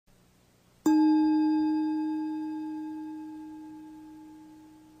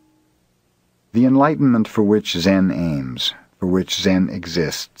The enlightenment for which Zen aims, for which Zen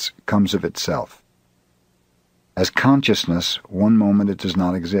exists, comes of itself. As consciousness, one moment it does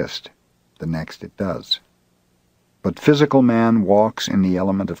not exist, the next it does. But physical man walks in the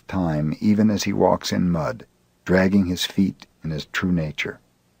element of time even as he walks in mud, dragging his feet in his true nature.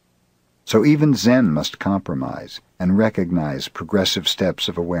 So even Zen must compromise and recognize progressive steps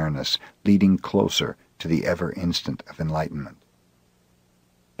of awareness leading closer to the ever-instant of enlightenment.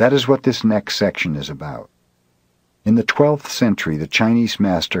 That is what this next section is about. In the 12th century, the Chinese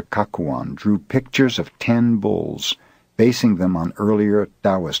master Kakuan drew pictures of 10 bulls, basing them on earlier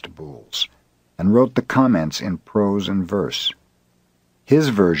Taoist bulls, and wrote the comments in prose and verse. His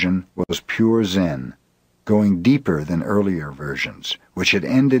version was pure Zen, going deeper than earlier versions, which had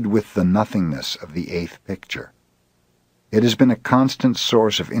ended with the nothingness of the 8th picture. It has been a constant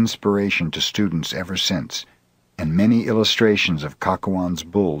source of inspiration to students ever since, and many illustrations of Kakuan's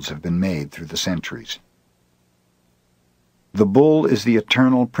bulls have been made through the centuries. The bull is the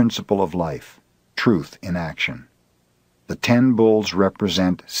eternal principle of life, truth in action. The 10 bulls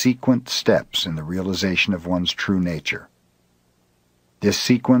represent sequent steps in the realization of one's true nature. This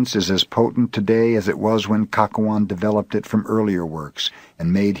sequence is as potent today as it was when Kakuan developed it from earlier works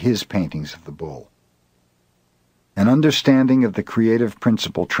and made his paintings of the bull. An understanding of the creative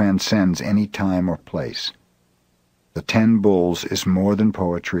principle transcends any time or place. The 10 bulls is more than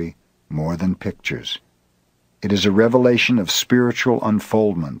poetry, more than pictures. It is a revelation of spiritual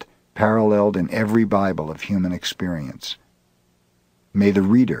unfoldment paralleled in every Bible of human experience. May the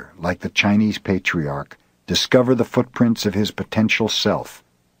reader, like the Chinese patriarch, discover the footprints of his potential self,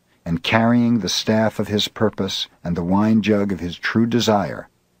 and carrying the staff of his purpose and the wine jug of his true desire,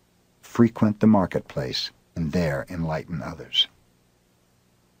 frequent the marketplace and there enlighten others.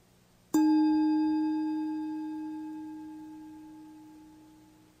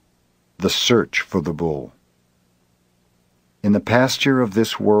 The search for the bull. In the pasture of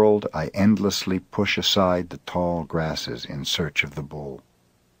this world I endlessly push aside the tall grasses in search of the bull.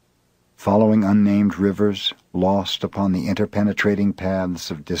 Following unnamed rivers, lost upon the interpenetrating paths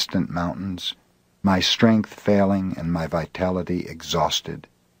of distant mountains, my strength failing and my vitality exhausted,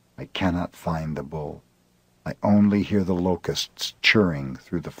 I cannot find the bull. I only hear the locusts churring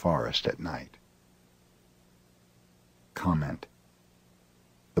through the forest at night. Comment.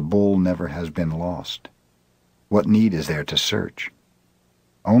 The bull never has been lost. What need is there to search?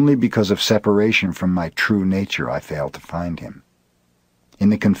 Only because of separation from my true nature I fail to find him. In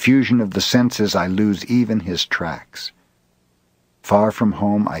the confusion of the senses I lose even his tracks. Far from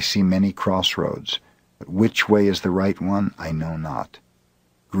home I see many crossroads, but which way is the right one I know not.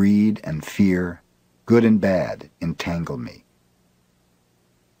 Greed and fear, good and bad, entangle me.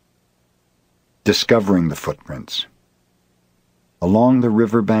 Discovering the footprints. Along the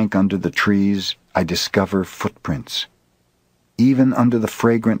riverbank under the trees, I discover footprints. Even under the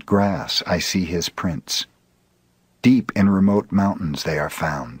fragrant grass, I see his prints. Deep in remote mountains they are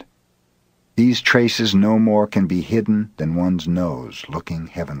found. These traces no more can be hidden than one's nose looking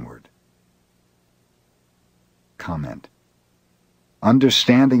heavenward. Comment.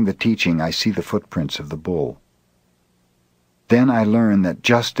 Understanding the teaching, I see the footprints of the bull. Then I learn that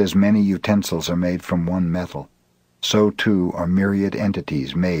just as many utensils are made from one metal, so too are myriad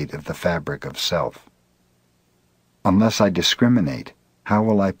entities made of the fabric of self. Unless I discriminate, how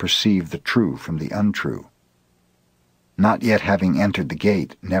will I perceive the true from the untrue? Not yet having entered the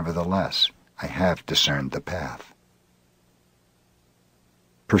gate, nevertheless, I have discerned the path.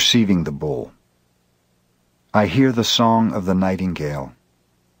 Perceiving the bull. I hear the song of the nightingale.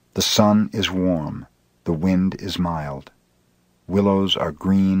 The sun is warm, the wind is mild. Willows are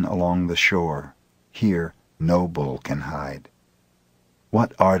green along the shore. Here no bull can hide.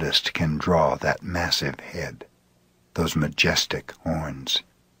 What artist can draw that massive head, those majestic horns?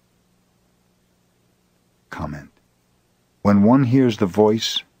 Comment. When one hears the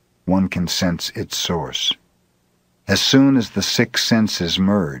voice, one can sense its source. As soon as the 6 senses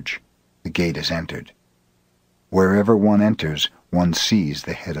merge, the gate is entered. Wherever one enters, one sees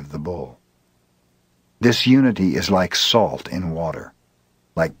the head of the bull. This unity is like salt in water,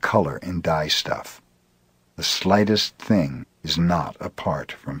 like color in dye stuff. The slightest thing is not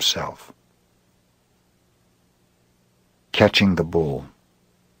apart from self. Catching the bull.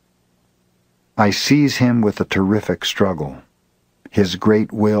 I seize him with a terrific struggle. His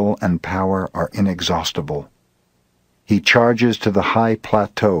great will and power are inexhaustible. He charges to the high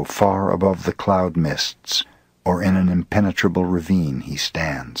plateau far above the cloud mists, or in an impenetrable ravine he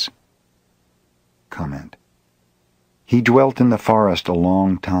stands. Comment. He dwelt in the forest a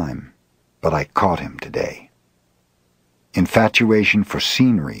long time, but I caught him today. Infatuation for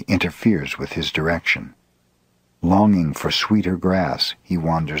scenery interferes with his direction. Longing for sweeter grass, he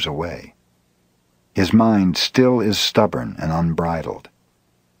wanders away. His mind still is stubborn and unbridled.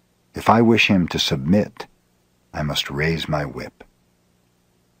 If I wish him to submit, I must raise my whip.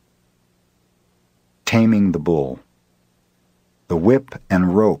 Taming the bull. The whip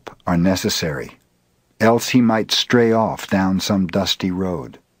and rope are necessary, else he might stray off down some dusty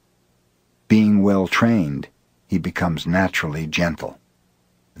road. Being well trained, he becomes naturally gentle.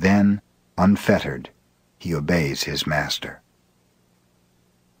 Then, unfettered, he obeys his master.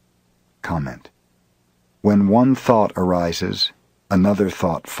 Comment. When one thought arises, another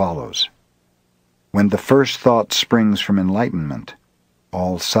thought follows. When the first thought springs from enlightenment,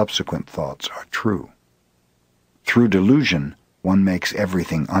 all subsequent thoughts are true. Through delusion, one makes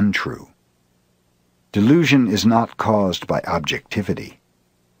everything untrue. Delusion is not caused by objectivity.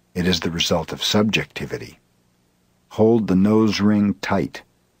 It is the result of subjectivity. Hold the nose ring tight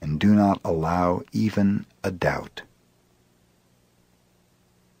and do not allow even a doubt.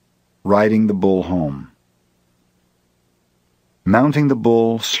 Riding the bull home. Mounting the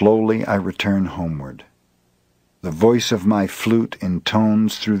bull, slowly I return homeward. The voice of my flute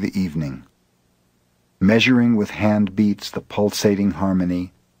intones through the evening. Measuring with hand beats the pulsating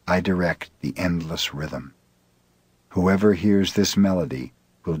harmony, I direct the endless rhythm. Whoever hears this melody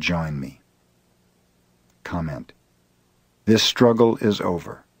will join me. Comment. This struggle is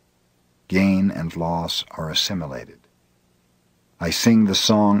over. Gain and loss are assimilated. I sing the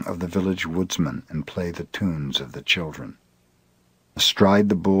song of the village woodsman and play the tunes of the children. Astride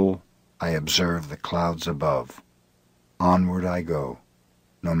the bull, I observe the clouds above. Onward I go,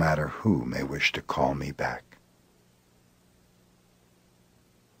 no matter who may wish to call me back.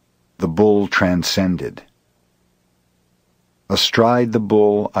 The Bull Transcended. Astride the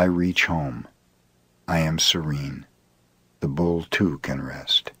bull I reach home. I am serene. The bull too can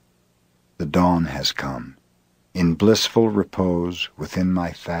rest. The dawn has come. In blissful repose within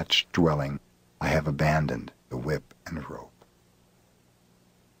my thatched dwelling, I have abandoned the whip and rope.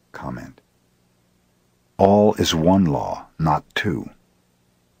 Comment. All is one law, not two.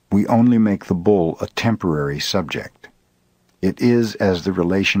 We only make the bull a temporary subject. It is as the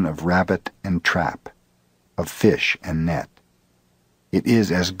relation of rabbit and trap, of fish and net. It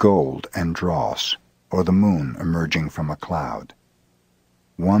is as gold and dross, or the moon emerging from a cloud.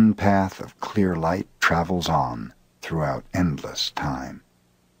 One path of clear light travels on throughout endless time.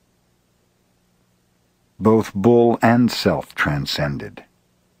 Both bull and self transcended.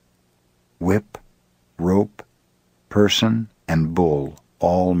 Whip, rope, person, and bull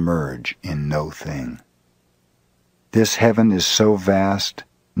all merge in no thing. This heaven is so vast,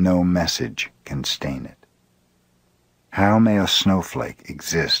 no message can stain it. How may a snowflake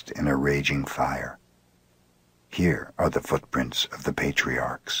exist in a raging fire? Here are the footprints of the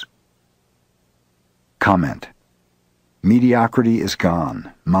patriarchs. Comment. Mediocrity is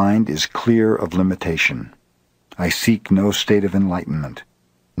gone. Mind is clear of limitation. I seek no state of enlightenment.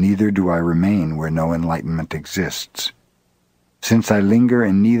 Neither do I remain where no enlightenment exists. Since I linger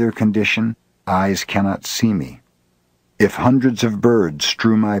in neither condition, eyes cannot see me. If hundreds of birds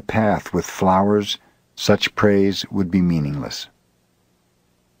strew my path with flowers, such praise would be meaningless.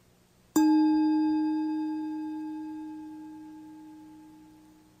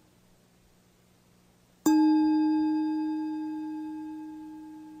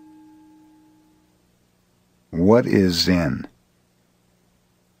 What is Zen?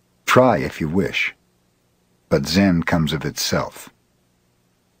 Try if you wish, but Zen comes of itself.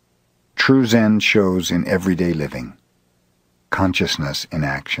 True Zen shows in everyday living, consciousness in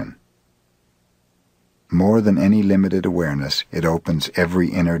action. More than any limited awareness, it opens every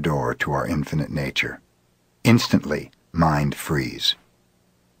inner door to our infinite nature. Instantly, mind frees.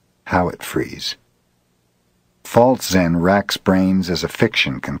 How it frees. False Zen racks brains as a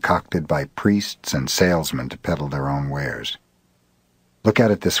fiction concocted by priests and salesmen to peddle their own wares. Look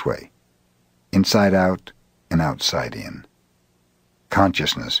at it this way: inside out and outside in.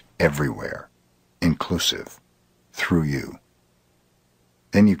 Consciousness everywhere, inclusive, through you.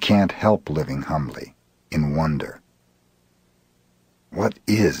 Then you can't help living humbly, in wonder. What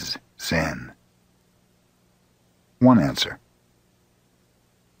is Zen? One answer.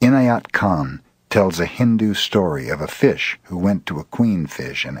 Inayat Khan tells a Hindu story of a fish who went to a queen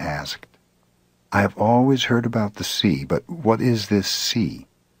fish and asked, "I have always heard about the sea, but what is this sea?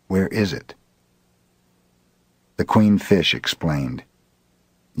 Where is it?" The queen fish explained,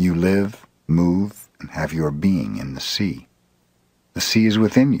 "You live, move, and have your being in the sea. The sea is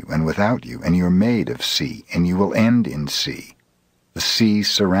within you and without you, and you are made of sea, and you will end in sea. The sea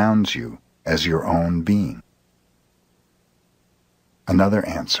surrounds you as your own being." Another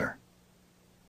answer.